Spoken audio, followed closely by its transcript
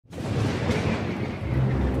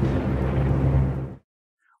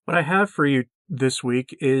What I have for you this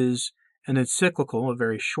week is an encyclical, a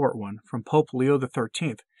very short one, from Pope Leo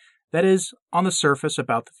XIII, that is, on the surface,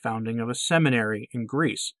 about the founding of a seminary in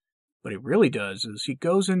Greece. What he really does is he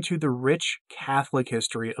goes into the rich Catholic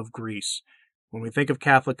history of Greece. When we think of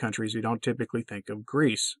Catholic countries, we don't typically think of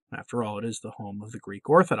Greece. After all, it is the home of the Greek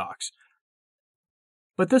Orthodox.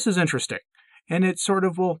 But this is interesting, and it sort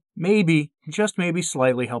of will maybe, just maybe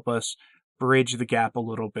slightly help us bridge the gap a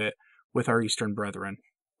little bit with our Eastern brethren.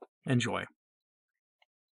 Enjoy.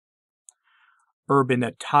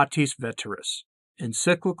 URBANITATIS VETERIS,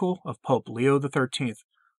 encyclical of Pope Leo XIII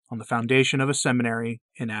on the foundation of a seminary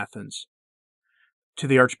in Athens. To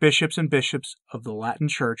the archbishops and bishops of the Latin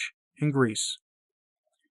Church in Greece.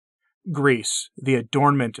 Greece, the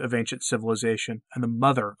adornment of ancient civilization and the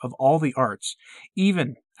mother of all the arts,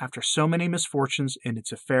 even after so many misfortunes in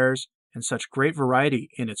its affairs and such great variety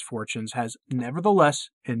in its fortunes, has nevertheless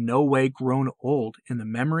in no way grown old in the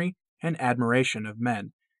memory and admiration of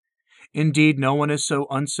men. Indeed, no one is so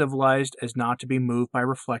uncivilized as not to be moved by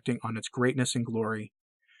reflecting on its greatness and glory.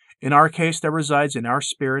 In our case, there resides in our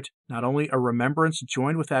spirit not only a remembrance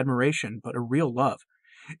joined with admiration, but a real love,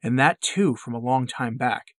 and that too from a long time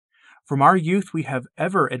back. From our youth we have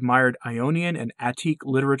ever admired Ionian and Attic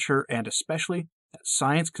literature, and especially that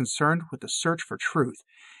science concerned with the search for truth,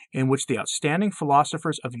 in which the outstanding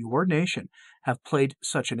philosophers of your nation have played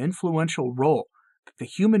such an influential role that the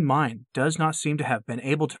human mind does not seem to have been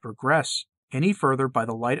able to progress any further by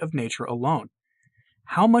the light of nature alone.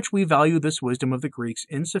 How much we value this wisdom of the Greeks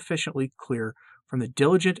insufficiently clear from the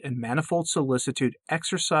diligent and manifold solicitude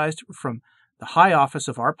exercised from the high office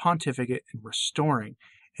of our pontificate in restoring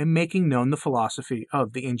and making known the philosophy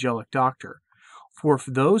of the angelic doctor. For if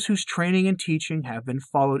those whose training and teaching have been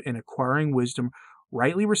followed in acquiring wisdom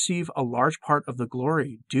rightly receive a large part of the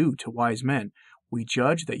glory due to wise men, we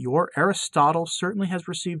judge that your Aristotle certainly has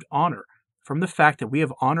received honor from the fact that we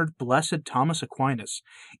have honored blessed Thomas Aquinas,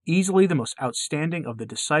 easily the most outstanding of the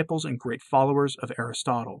disciples and great followers of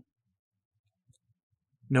Aristotle.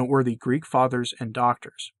 Noteworthy Greek fathers and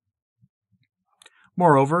doctors.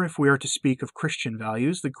 Moreover, if we are to speak of Christian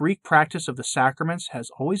values, the Greek practice of the sacraments has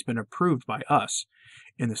always been approved by us.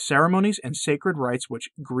 In the ceremonies and sacred rites which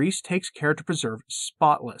Greece takes care to preserve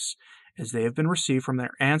spotless, as they have been received from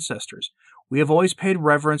their ancestors, we have always paid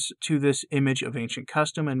reverence to this image of ancient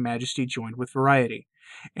custom and majesty joined with variety.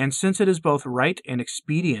 And since it is both right and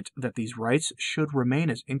expedient that these rites should remain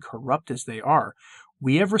as incorrupt as they are,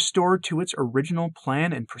 we have restored to its original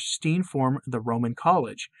plan and pristine form the Roman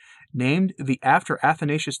College, named the after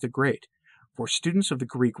Athanasius the Great, for students of the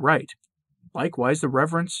Greek rite. Likewise, the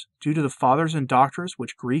reverence due to the fathers and doctors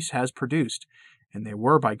which Greece has produced, and they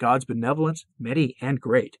were by God's benevolence many and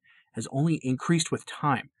great, has only increased with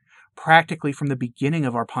time. Practically from the beginning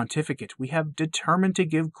of our pontificate, we have determined to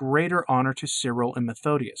give greater honor to Cyril and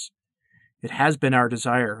Methodius. It has been our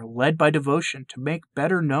desire, led by devotion, to make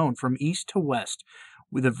better known from east to west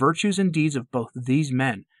with the virtues and deeds of both these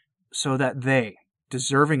men, so that they,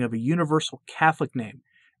 deserving of a universal Catholic name,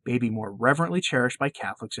 may be more reverently cherished by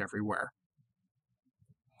Catholics everywhere.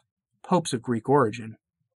 Popes of Greek origin.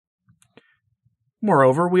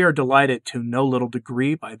 Moreover, we are delighted to no little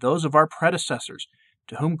degree by those of our predecessors,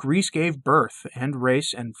 to whom Greece gave birth and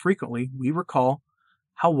race, and frequently we recall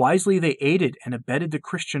how wisely they aided and abetted the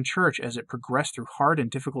Christian Church as it progressed through hard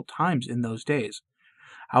and difficult times in those days.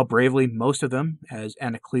 How bravely most of them, as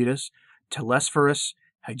Anacletus, Telesphorus,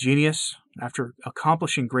 Hyginus, after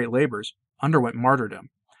accomplishing great labors, underwent martyrdom.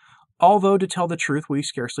 Although, to tell the truth, we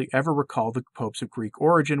scarcely ever recall the popes of Greek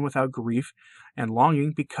origin without grief and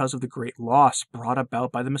longing because of the great loss brought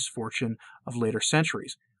about by the misfortune of later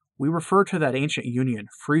centuries. We refer to that ancient union,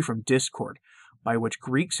 free from discord, by which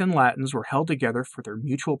Greeks and Latins were held together for their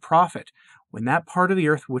mutual profit, when that part of the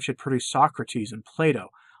earth which had produced Socrates and Plato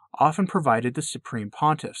often provided the supreme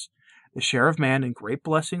pontiffs. The share of man in great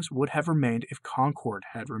blessings would have remained if concord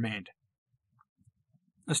had remained.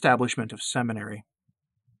 Establishment of seminary.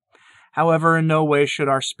 However, in no way should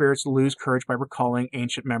our spirits lose courage by recalling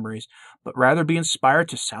ancient memories, but rather be inspired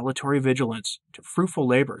to salutary vigilance, to fruitful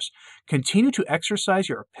labors. Continue to exercise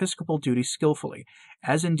your episcopal duty skillfully,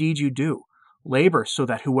 as indeed you do. Labor so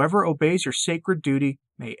that whoever obeys your sacred duty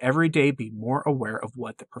may every day be more aware of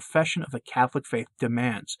what the profession of the Catholic faith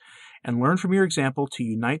demands, and learn from your example to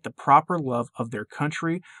unite the proper love of their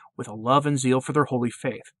country with a love and zeal for their holy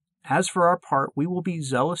faith. As for our part, we will be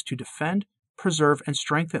zealous to defend, preserve, and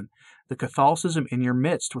strengthen the Catholicism in your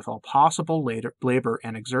midst with all possible labor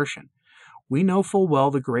and exertion. We know full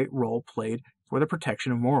well the great role played for the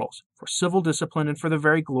protection of morals, for civil discipline, and for the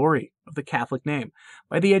very glory of the Catholic name,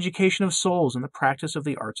 by the education of souls and the practice of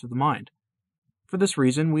the arts of the mind. For this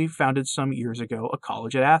reason, we founded some years ago a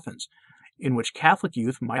college at Athens, in which Catholic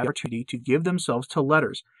youth might have the opportunity to give themselves to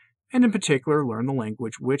letters, and in particular learn the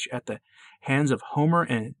language which at the hands of Homer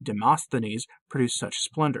and Demosthenes produced such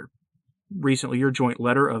splendor. Recently, your joint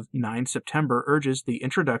letter of 9 September urges the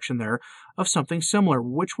introduction there of something similar,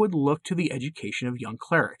 which would look to the education of young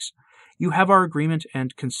clerics. You have our agreement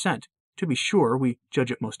and consent. To be sure, we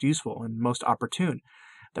judge it most useful and most opportune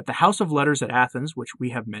that the house of letters at Athens, which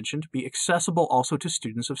we have mentioned, be accessible also to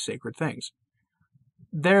students of sacred things.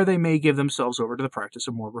 There they may give themselves over to the practice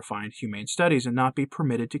of more refined humane studies and not be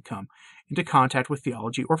permitted to come into contact with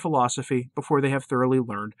theology or philosophy before they have thoroughly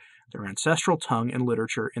learned their ancestral tongue and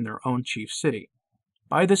literature in their own chief city.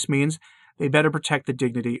 By this means, they better protect the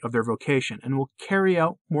dignity of their vocation and will carry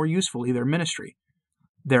out more usefully their ministry.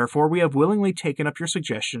 Therefore, we have willingly taken up your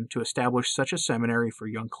suggestion to establish such a seminary for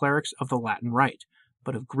young clerics of the Latin rite,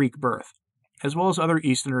 but of Greek birth, as well as other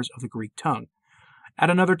Easterners of the Greek tongue. At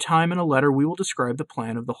another time in a letter we will describe the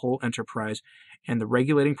plan of the whole enterprise and the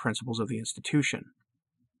regulating principles of the institution.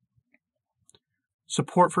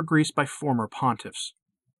 Support for Greece by former pontiffs.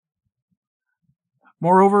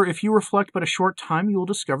 Moreover, if you reflect but a short time, you will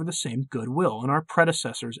discover the same goodwill in our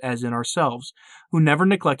predecessors as in ourselves, who never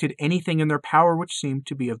neglected anything in their power which seemed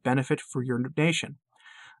to be of benefit for your nation.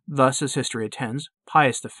 Thus, as history attends,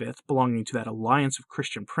 Pius V, belonging to that alliance of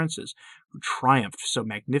Christian princes who triumphed so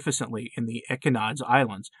magnificently in the Echinades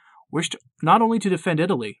Islands, wished not only to defend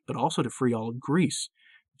Italy, but also to free all of Greece.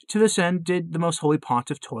 To this end did the most holy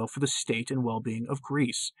pontiff toil for the state and well-being of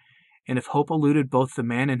Greece. And if hope eluded both the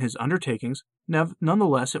man and his undertakings,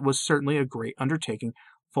 nonetheless it was certainly a great undertaking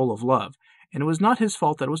full of love, and it was not his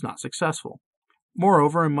fault that it was not successful.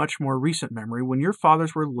 Moreover, in much more recent memory, when your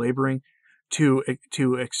fathers were laboring to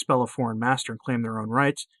expel a foreign master and claim their own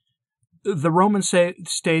rights, the Roman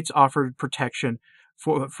states offered protection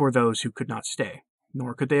for those who could not stay,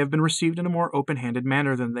 nor could they have been received in a more open-handed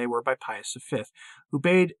manner than they were by Pius V, who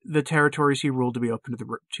bade the territories he ruled to be open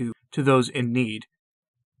to those in need,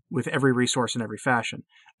 with every resource in every fashion.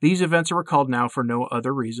 These events are recalled now for no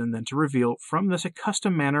other reason than to reveal from this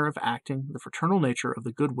accustomed manner of acting the fraternal nature of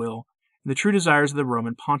the goodwill and the true desires of the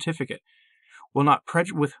Roman pontificate, will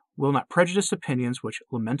not prejudice opinions which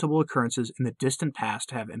lamentable occurrences in the distant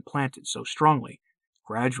past have implanted so strongly,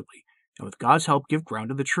 gradually, and with God's help give ground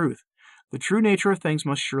to the truth. The true nature of things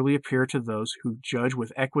must surely appear to those who judge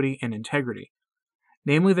with equity and integrity,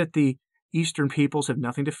 namely that the Eastern peoples have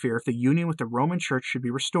nothing to fear if the union with the Roman Church should be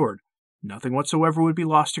restored. Nothing whatsoever would be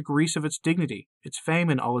lost to Greece of its dignity, its fame,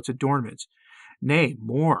 and all its adornments. Nay,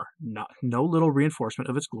 more, no little reinforcement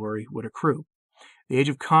of its glory would accrue. The age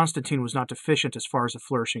of Constantine was not deficient as far as the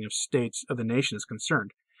flourishing of states of the nation is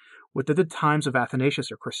concerned. What did the times of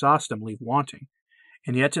Athanasius or Chrysostom leave wanting?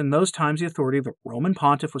 And yet in those times the authority of the Roman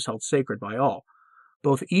pontiff was held sacred by all.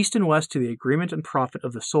 Both East and West, to the agreement and profit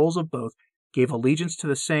of the souls of both, gave allegiance to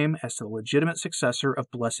the same as to the legitimate successor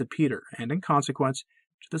of Blessed Peter, and in consequence,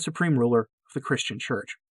 to the supreme ruler of the Christian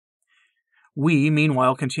Church. We,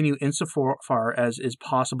 meanwhile, continue insofar as is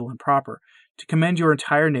possible and proper, to commend your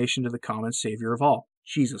entire nation to the common Savior of all,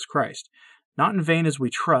 Jesus Christ, not in vain as we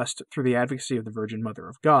trust, through the advocacy of the Virgin Mother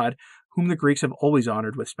of God, whom the Greeks have always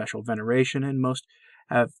honored with special veneration, and most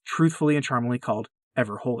have truthfully and charmingly called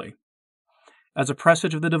ever holy. As a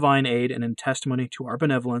presage of the divine aid and in testimony to our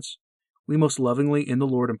benevolence, we most lovingly in the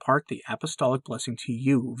Lord impart the apostolic blessing to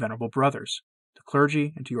you, venerable brothers, the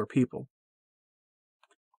clergy, and to your people.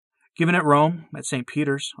 Given at Rome, at St.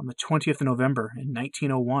 Peter's, on the 20th of November in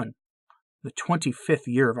 1901, the 25th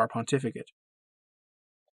year of our pontificate.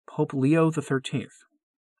 Pope Leo XIII.